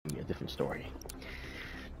different story.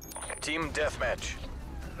 Team deathmatch.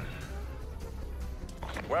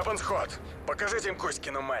 Weapons hot. Покажите им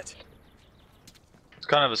Коськину мать. It's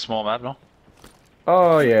kind of a small map, no?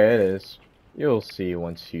 Oh yeah, it is. You'll see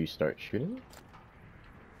once you start shooting.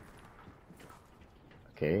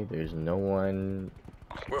 Okay, there's no one.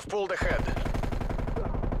 We've pulled ahead.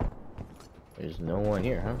 There's no one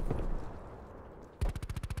here, huh?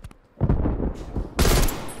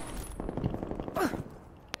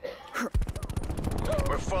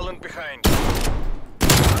 We've fallen behind.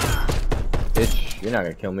 Bitch, you're not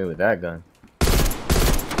gonna kill me with that gun.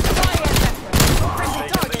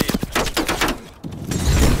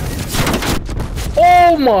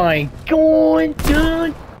 Oh my god,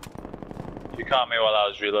 dude! You caught me while I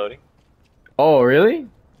was reloading. Oh, really?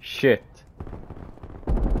 Shit.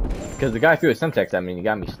 Because the guy threw a Semtex at me and he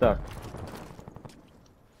got me stuck.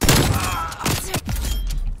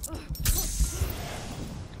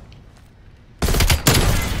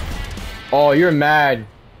 Oh, you're mad.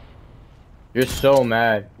 You're so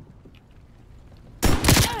mad.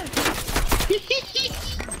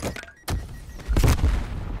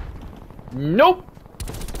 Nope.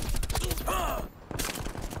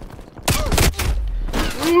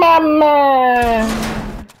 Mama.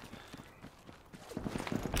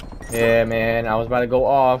 Yeah, man, I was about to go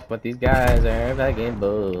off, but these guys are fucking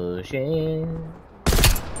bullshit.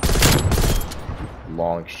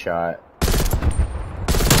 Long shot.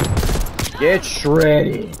 Get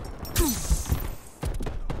shredded.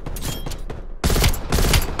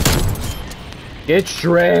 Get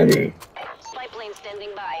shredded. Spy plane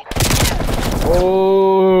standing by.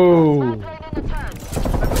 Oh. Spy plane in the turn.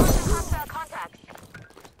 Reporting hostile contacts.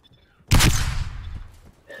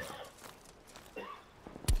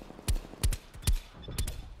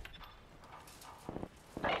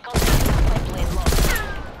 Contact spy plane lost.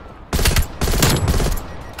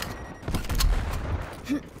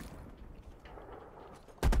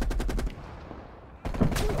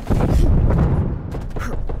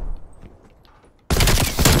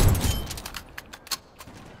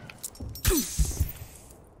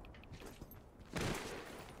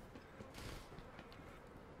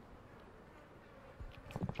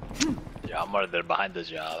 Yeah, I'm right there behind this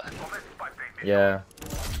job. Yeah.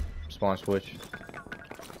 Spawn switch.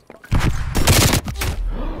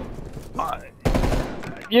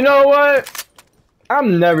 You know what?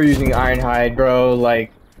 I'm never using Ironhide, bro.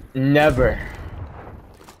 Like, never.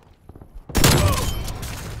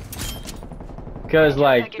 Cause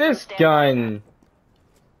like this gun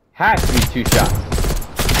has to be 2 shots.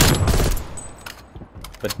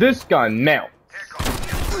 But this gun melts.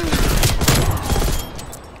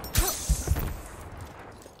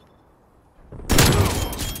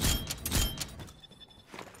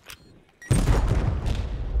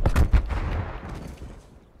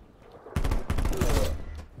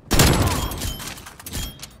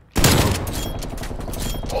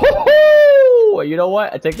 You know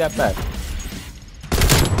what? I take that back.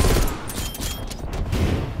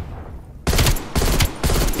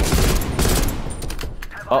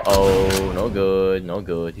 Uh-oh, no good, no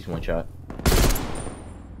good. He's one shot.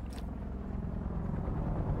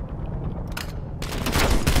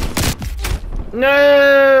 No!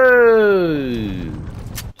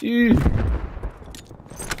 Dude.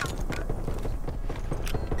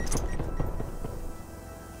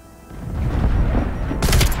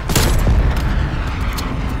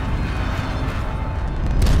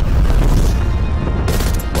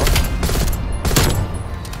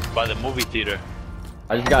 By the movie theater.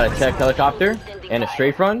 I just got a tech helicopter and a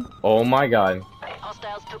strafe run. Oh my god.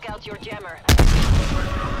 Hostiles took out your jammer.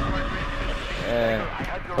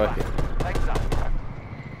 Fuck it.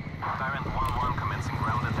 Tyrant 1-1 commencing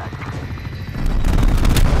ground attack.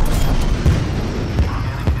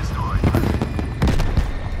 Enemy destroyed.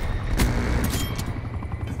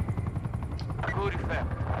 Good effect.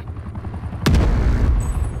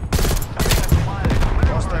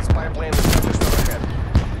 Hostile spy plane established overhead.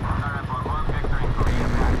 Tyrant 1-1 vectoring Korea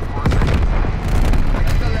back. 4 seconds.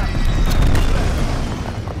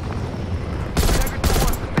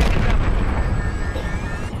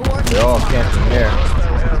 They're all camping there.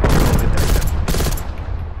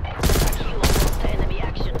 Kilo lost to enemy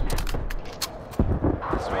action.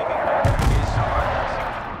 Swinging back to engage suppliers.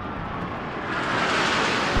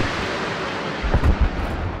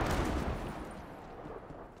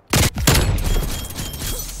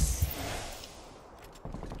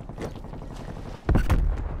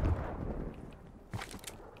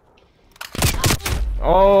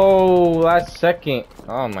 Oh, last second.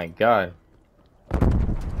 Oh my god.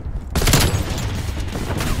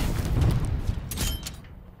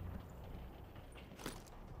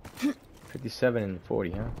 57 and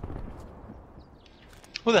 40, huh?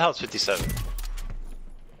 Who the hell's 57?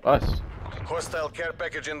 Us. Hostile care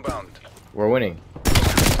package inbound. We're winning.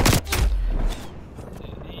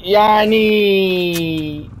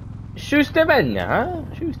 Yani... Şuste ben, ha?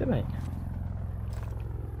 Şuste ben.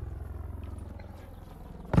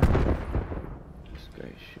 This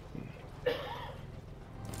guy should be...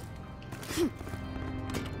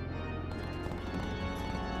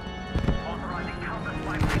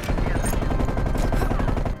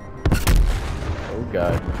 Oh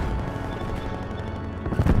god.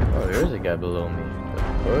 Oh, there's a guy below me.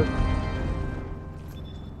 What?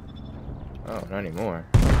 Oh, not anymore.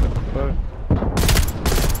 What?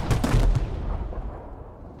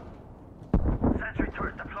 Sentry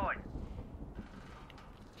turret deployed.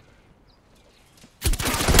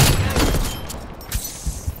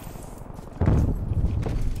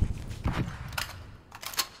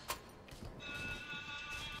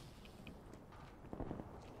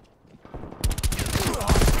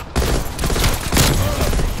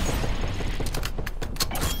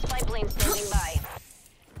 Spy plane standing by.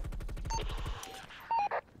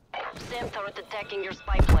 SAM turret attacking your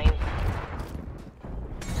spy plane.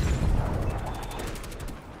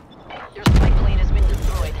 Your spy plane has been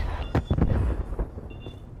destroyed.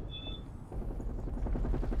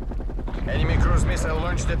 Enemy cruise missile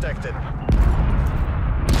launch detected.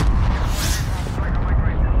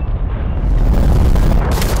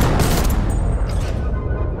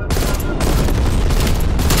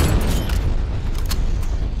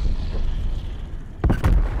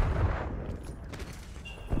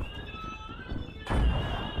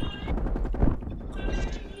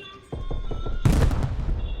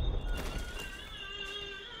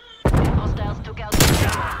 Hostiles took out your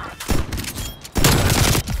jammer.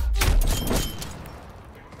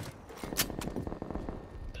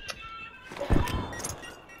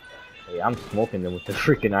 Hey, I'm smoking them with the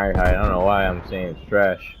freaking iron hide. I don't know why I'm saying it's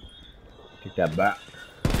trash. Take that back.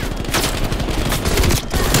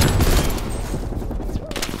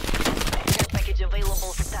 Care package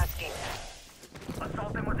available for tasking.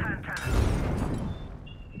 Assault them with hand cannon.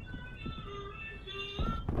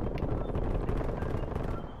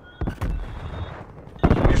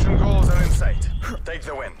 Mission goals are in sight. Take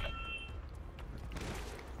the win.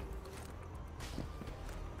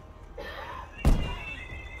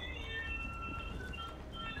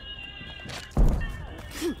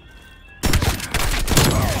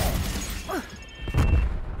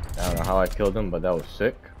 I don't know how I killed him, but that was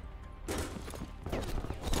sick.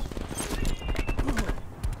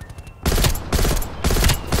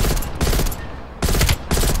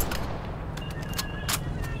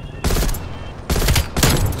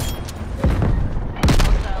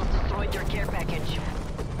 Hostiles destroyed your care package.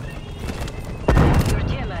 Your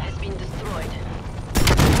jammer has been destroyed.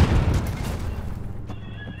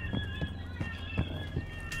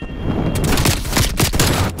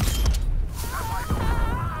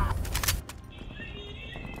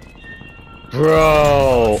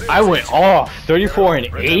 Bro, I went off 34 and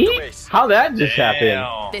 8? How that just happened?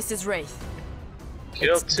 Damn. This is Wraith.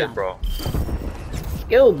 Killed It's Tim, done. bro.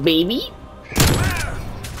 Skill, baby.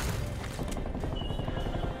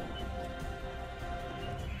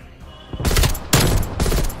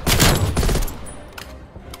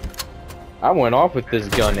 I went off with this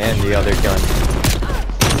gun and the other gun.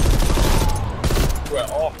 We're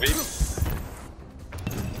off, baby.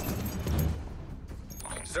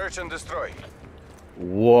 Search and destroy.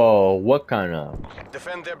 Whoa, what kind of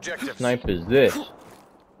Defend the objectives. snipe is this?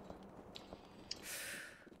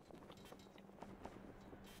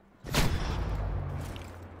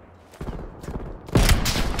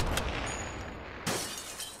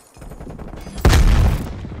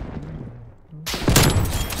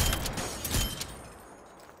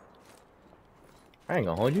 I ain't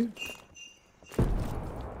gonna hold you.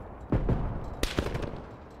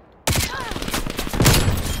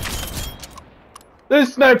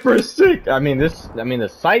 This sniper is sick. I mean, the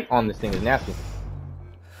sight on this thing is nasty.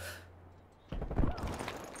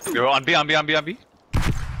 You're on B, on B, on B, on B.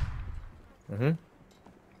 I'm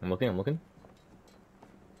looking.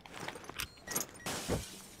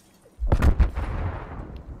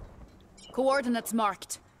 Coordinates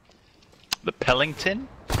marked. The Pellington?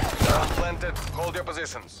 Drone planted. Hold your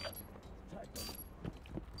positions.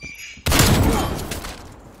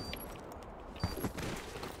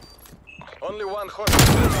 Only one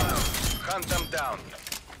hostile. Hunt them down.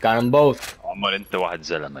 Got them both. عمر انت واحد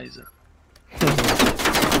زلمه يا زلمه.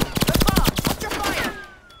 Under fire!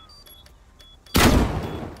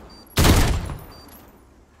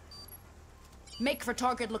 Make for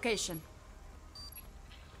target location.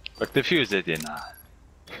 بدك تفيوز it in.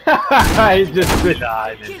 I just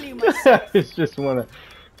Killing myself. He's just wanna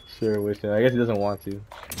share with him. I guess he doesn't want to.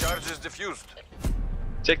 Charge is defused.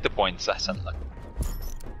 Take the points, أحسن لك.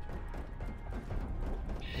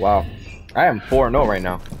 Wow. I am 4-0 right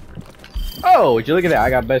now. Oh, would you look at that? I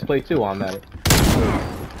got best play too on that.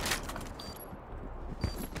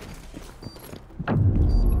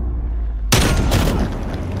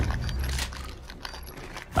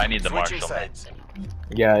 I need the Switching Marshall. sides.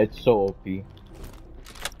 Yeah, it's so OP.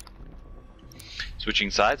 Switching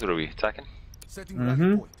sides, what are we attacking? Setting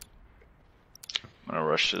Mm-hmm. point. I'm gonna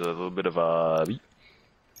rush a little bit of a B.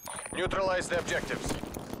 Neutralize the objectives.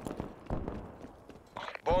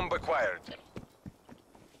 Bomb acquired.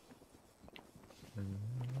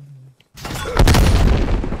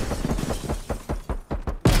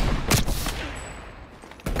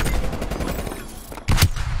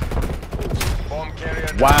 Bomb carrier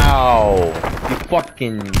down. Wow. You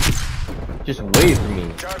fucking just wait for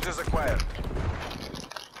me. Charges acquired.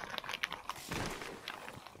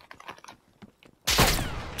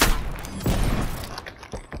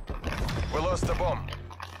 We lost the bomb.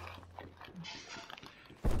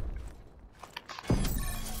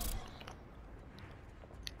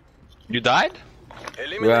 You died?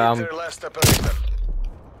 Eliminate Yeah, their last operator.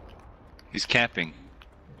 He's camping.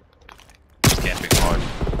 He's camping hard.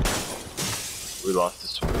 We lost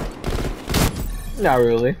this one. Not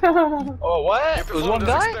really. Oh, what? You performed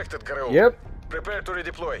as expected, Garou. Yep. Prepare to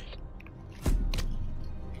redeploy.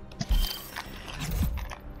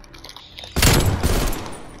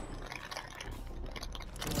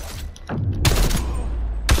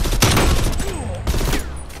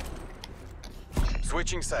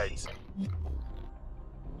 Switching sides.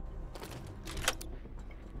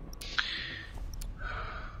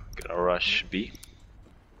 Gonna rush B.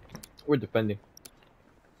 We're defending.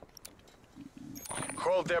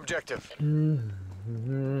 Hold the objective.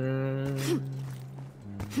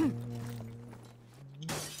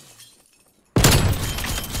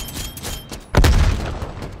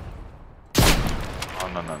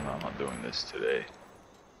 Oh, no, no, no, I'm not doing this today.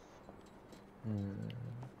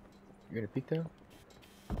 You're gonna peek there?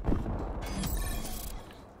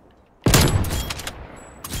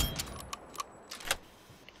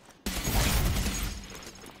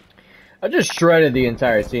 I just shredded the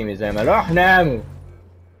entire team. Is that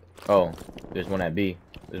Oh, there's one at B.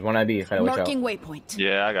 There's one at B. Gotta watch out. Marking waypoint.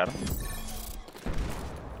 Yeah, I got him.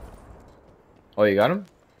 Oh, you got him?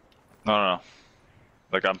 No, no, no.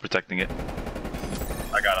 Like, I'm protecting it.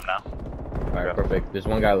 I got him now. Alright, perfect. There's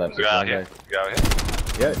one guy left. We There's got one out guy. here. We got out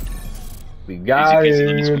here. Yep. We got Easy peasy,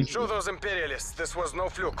 lemon him. squeezy. Show those imperialists this was no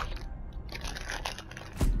fluke.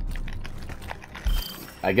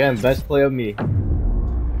 Again, best play of me.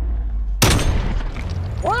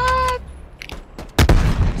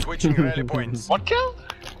 Switching rally points. One kill?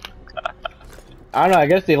 I don't know. I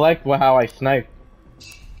guess they liked how I sniped.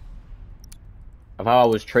 Of how I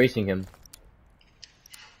was tracing him.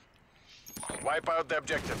 Wipe out the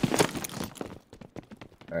objective.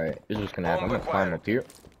 Alright, this is what's gonna happen. I'm gonna climb up here.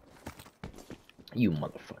 You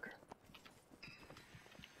motherfucker.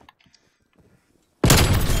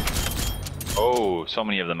 Oh, so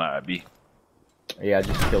many of them are at B. Yeah, I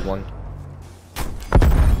just killed one.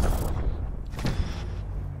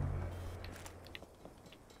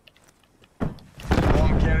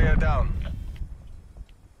 Bomb carrier down.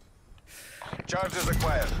 Charges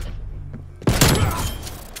acquired.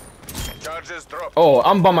 Charges dropped. Oh,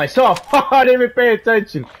 I'm by myself. I didn't even pay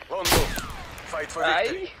attention. Lone wolf. Fight for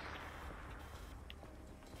victory.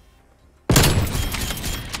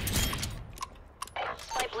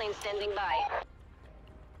 Spy plane standing by.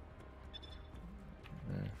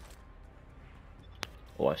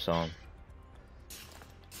 Oh, I saw him.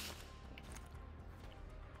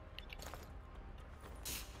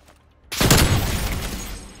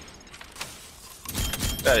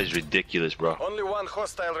 That is ridiculous, bro. Only one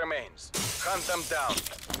hostile remains. Hunt them down.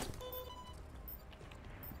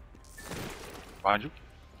 Behind you.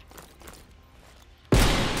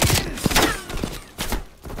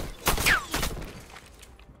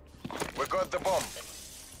 We got the bomb.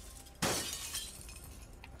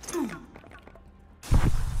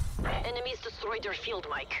 Enemies destroyed your field,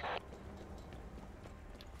 Mike.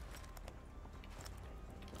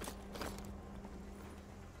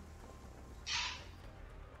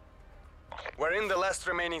 We're in the last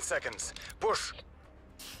remaining seconds. Push.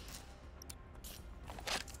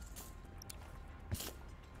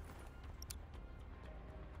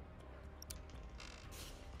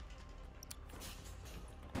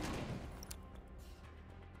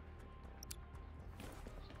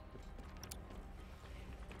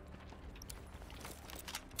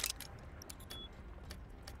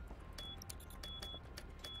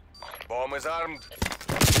 Bomb is armed.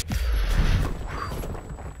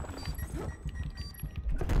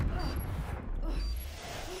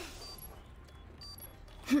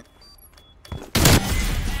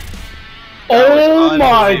 Oh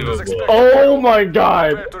my! unbelievable. Oh my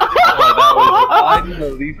god! Oh, that was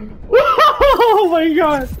unbelievable. Oh my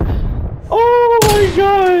god! Oh my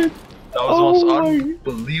god! That was the most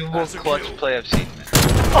unbelievable clutch play I've seen.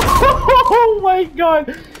 Oh my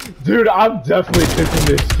god! Dude, I'm definitely pitching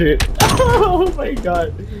this shit. Oh my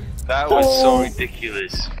god. That was so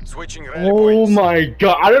ridiculous. Switching rally Oh points. my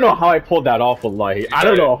god. I don't know how I pulled that off with light. I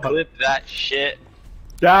don't know. Clip that shit.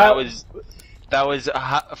 That That was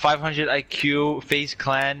 500 IQ FaZe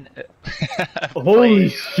Clan. holy play.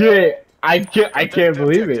 shit. I can't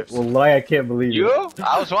believe it. Wallahi, I can't believe it. You?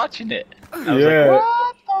 I was watching it. I was Yeah. like,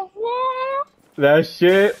 what the fuck? That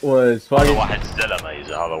shit was fucking.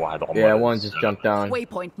 Yeah, one just jumped down.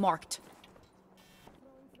 Waypoint marked.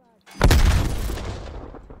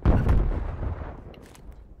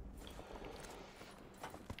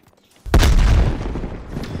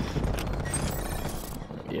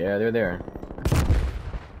 Yeah, they're there.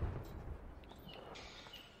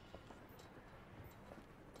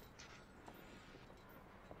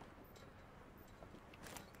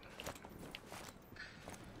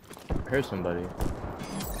 I heard somebody.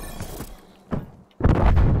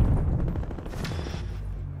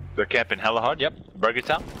 They're camping hella hard. Yep. Burger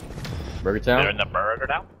Town. Burger They're Town? in the Burger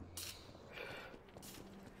Town.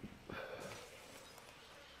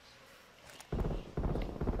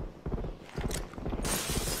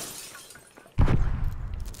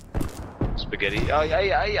 Spaghetti. Ay, ay,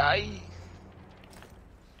 ay, ay.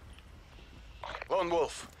 Lone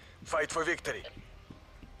Wolf, fight for victory.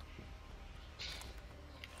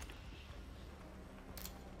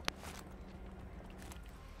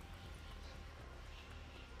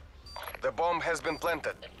 The bomb has been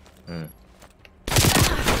planted.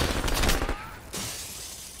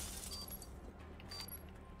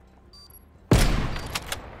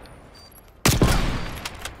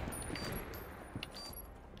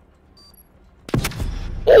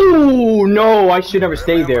 Oh no! I should never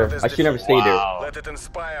stay there. I should never stay there. Wow. Let it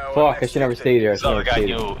inspire our Fuck! I next should never victory. stay there. I The should other never guy stay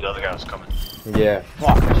knew there. the other guy was coming. Yeah.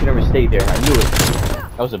 Fuck! I should never stay there. I knew it.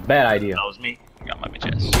 That was a bad idea. That was me. Got my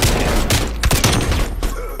bitches.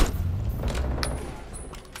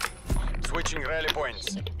 Switching rally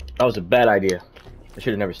points. That was a bad idea. I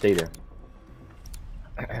should have never stayed there.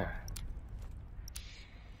 I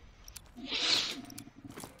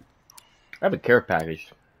have a care package.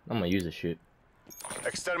 I'm gonna use this shit.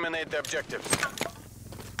 Exterminate the objectives.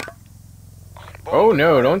 Oh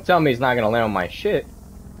no! Don't tell me it's not gonna land on my shit.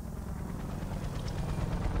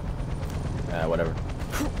 Whatever.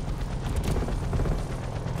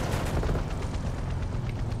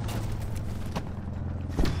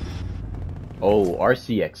 Oh,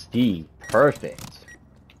 RCXD. Perfect.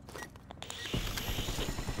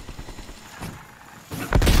 Your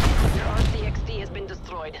RCXD has been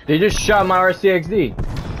destroyed. They just shot my RCXD.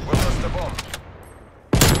 We lost the bomb.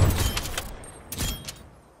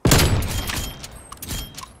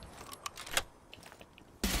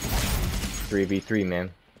 3v3,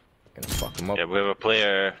 man. Gonna fuck him up. Yeah, we have a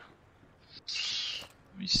player.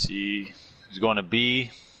 Let me see. He's going to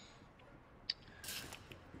B.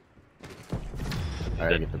 I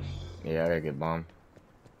gotta get the. Yeah, I gotta get bomb.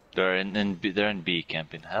 They're in B, they're in B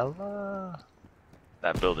camping. Hella.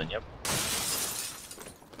 That building. Yep.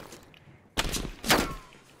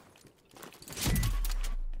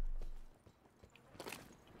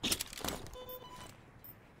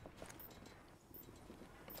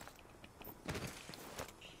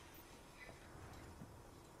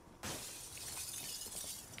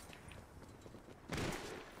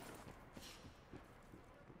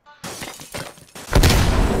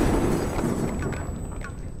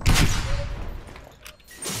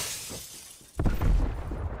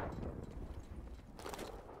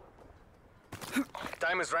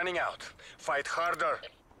 Time is running out. Fight harder.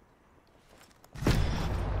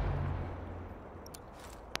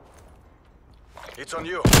 It's on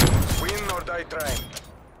you. Win or die trying.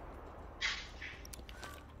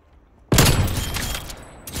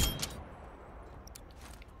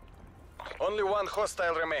 Only one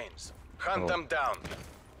hostile remains. Hunt them down.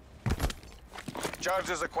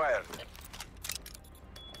 Charges acquired.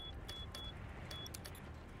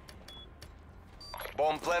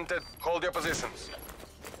 Bomb planted. Hold your positions.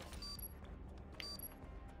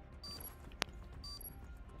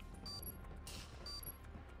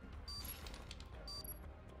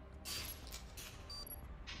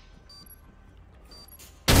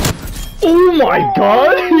 Oh my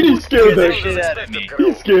god! He scared the the shit out of me.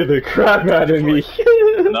 He scared the crap out of me.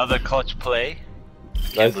 Another clutch play.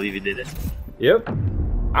 Can't believe he did it. Yep.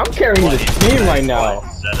 I'm carrying this team right now.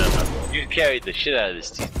 You carried the shit out of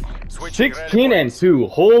this team. 16-2.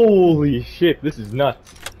 Holy shit, this is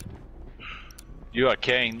nuts. You are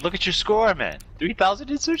carrying. Look at your score, man. 3,000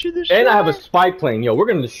 in search of this shit. And I have a spy plane. Yo, we're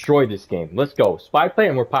gonna destroy this game. Let's go. Spy plane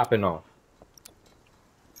and we're popping off.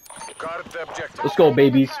 Guard the objective. Let's go,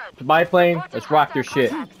 babies. Spy plane. Let's rock your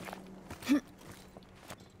shit.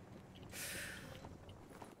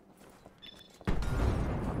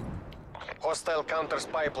 Hostile counter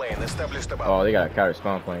spy plane established above. Oh, they got a counter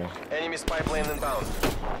spawn plane. Enemy spy plane inbound.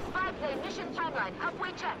 Spy plane mission timeline.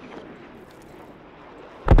 Halfway check.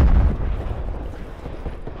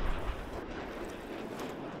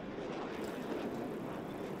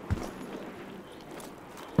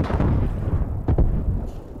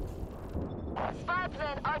 Spy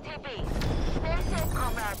plane RTB. Stay safe,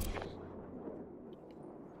 comrades.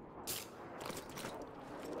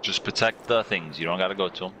 Just protect the things. You don't gotta go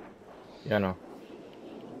to them. Yeah, no.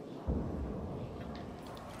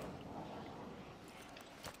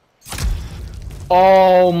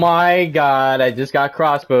 Oh my god, I just got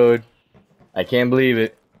crossbowed. I can't believe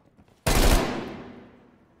it.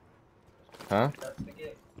 Huh?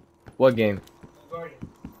 What game?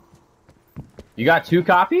 You got 2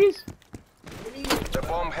 copies? The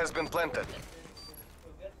bomb has been planted.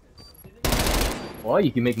 Well,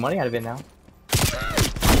 you can make money out of it now.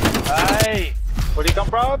 Hey! Where do you come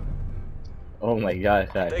from? Oh my god,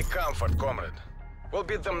 Take comfort, comrade. We'll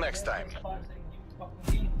beat them next time.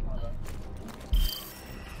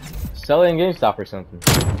 Sell it in GameStop or something.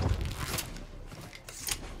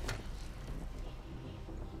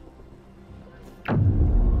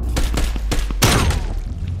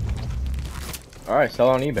 Alright, sell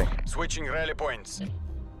on eBay. Switching rally points.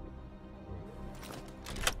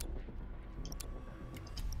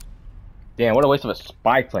 Damn, what a waste of a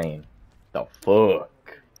spy plane. The fuck?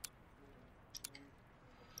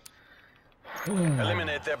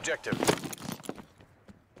 Eliminate the objective.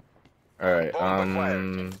 Alright,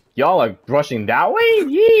 y'all are rushing that way?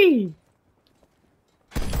 Yee!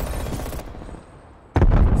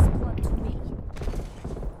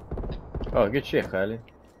 Oh, good shit, Kylie.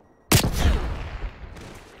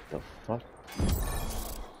 The fuck?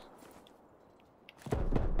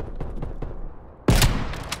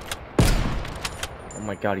 Oh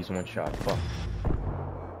my god, he's one shot. Fuck.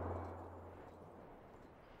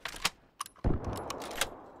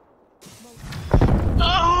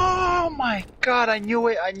 Oh my god, I knew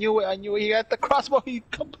it, I knew it, I knew it. He had the crossbow, he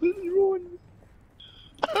completely ruined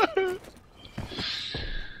me.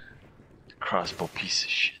 Crossbow piece of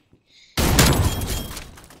shit.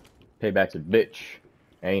 Payback's a bitch,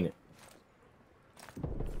 ain't it?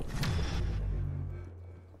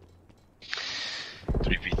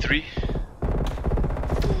 Three v 3.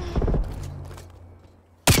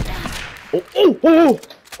 Oh, oh, oh,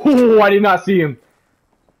 oh, I did not see him.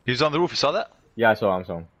 He was on the roof, you saw that? Yeah, I saw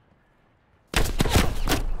him,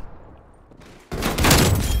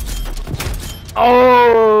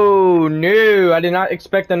 Oh, no, I did not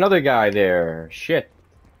expect another guy there. Shit.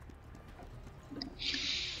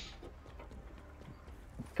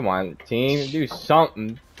 Come on, team, do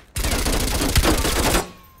something.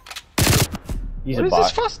 He's a bot. What is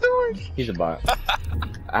this fuss doing? He's a bot.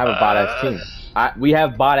 I have a bot-ass team. We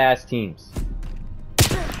have bot-ass teams.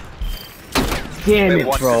 Damn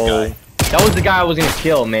it, bro. That was the guy I was gonna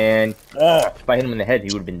kill, man. Oh, if I hit him in the head, he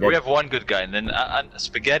would have been dead. We have one good guy, and then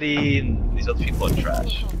Spaghetti and these other people are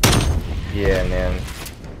trash. Yeah, man.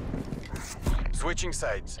 Switching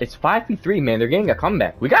sides. It's 5v3, man. They're getting a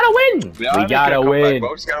comeback. We gotta win. We gotta We win.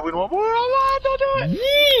 just gotta win one more. Oh, don't do it.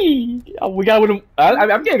 Yee! We gotta win.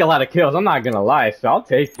 I'm getting a lot of kills. I'm not gonna lie, so I'll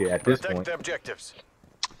take it at this Protect point. the objectives.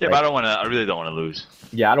 Yeah, but I don't want to. I really don't want to lose.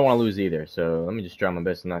 Yeah, I don't want to lose either. So let me just try my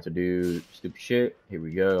best not to do stupid shit. Here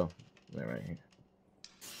we go. Right here.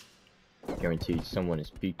 Guaranteed someone is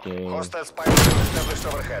peeking. Hostile spy plane established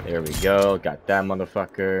overhead. There we go. Got that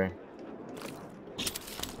motherfucker.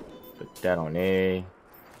 Put that on A.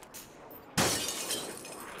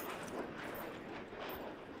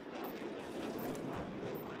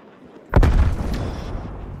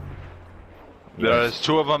 There's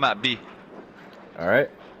 2 of them at B. Alright.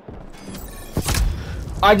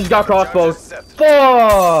 I just got crossbows. Charges set.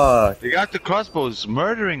 Fuck! They got the crossbows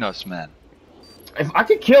murdering us, man. If I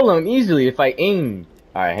could kill him easily if I aimed.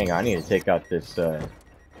 Alright, hang on. I need to take out this this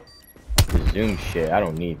zoom shit. I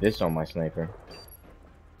don't need this on my sniper.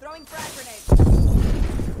 Throwing frag grenade.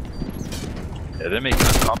 Yeah, they're making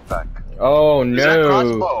a comeback. Oh Is that no!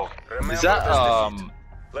 crossbow? Remember Is that this defeat.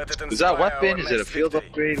 Let it Is that inspire weapon? our Is it a next field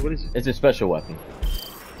victory. upgrade? What is it? It's a special weapon.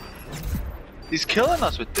 He's killing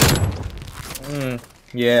us with this.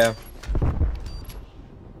 Yeah.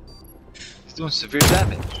 He's doing severe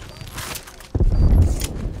damage.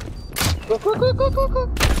 Go, go, go, go, go, go.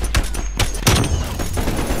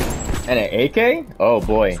 And an AK? Oh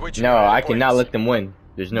boy. Switching No, I cannot points. let them win.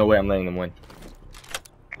 There's no way I'm letting them win.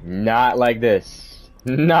 Not like this.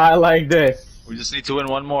 Not like this. We just need to win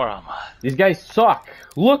one more. These guys suck.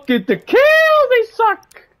 Look at the kills. They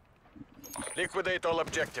suck. Liquidate all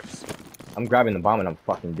objectives. I'm grabbing the bomb and I'm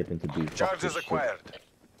fucking dipping to B. Fuck Charges this shit. acquired.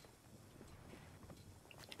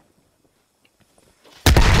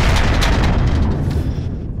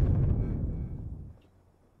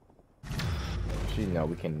 Actually, no,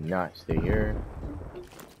 we cannot stay here.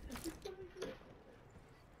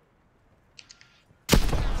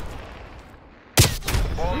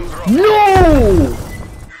 Bomb drop. No!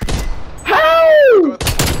 How?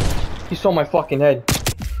 He saw my fucking head.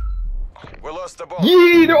 We lost the bomb.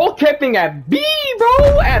 Yeah, they're all camping at B,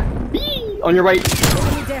 bro. At B. On your right.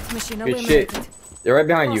 Enemy death machine Good shit. eliminated. They're right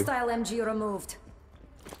behind you. Hostile MG removed.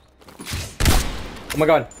 Oh my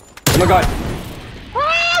god. Oh my god.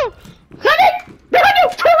 Ah! Behind you!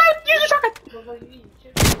 Turn around! Use the shotgun!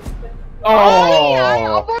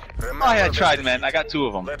 Oh! Oh, yeah, I tried, man. I got 2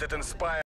 of them. Let it inspire.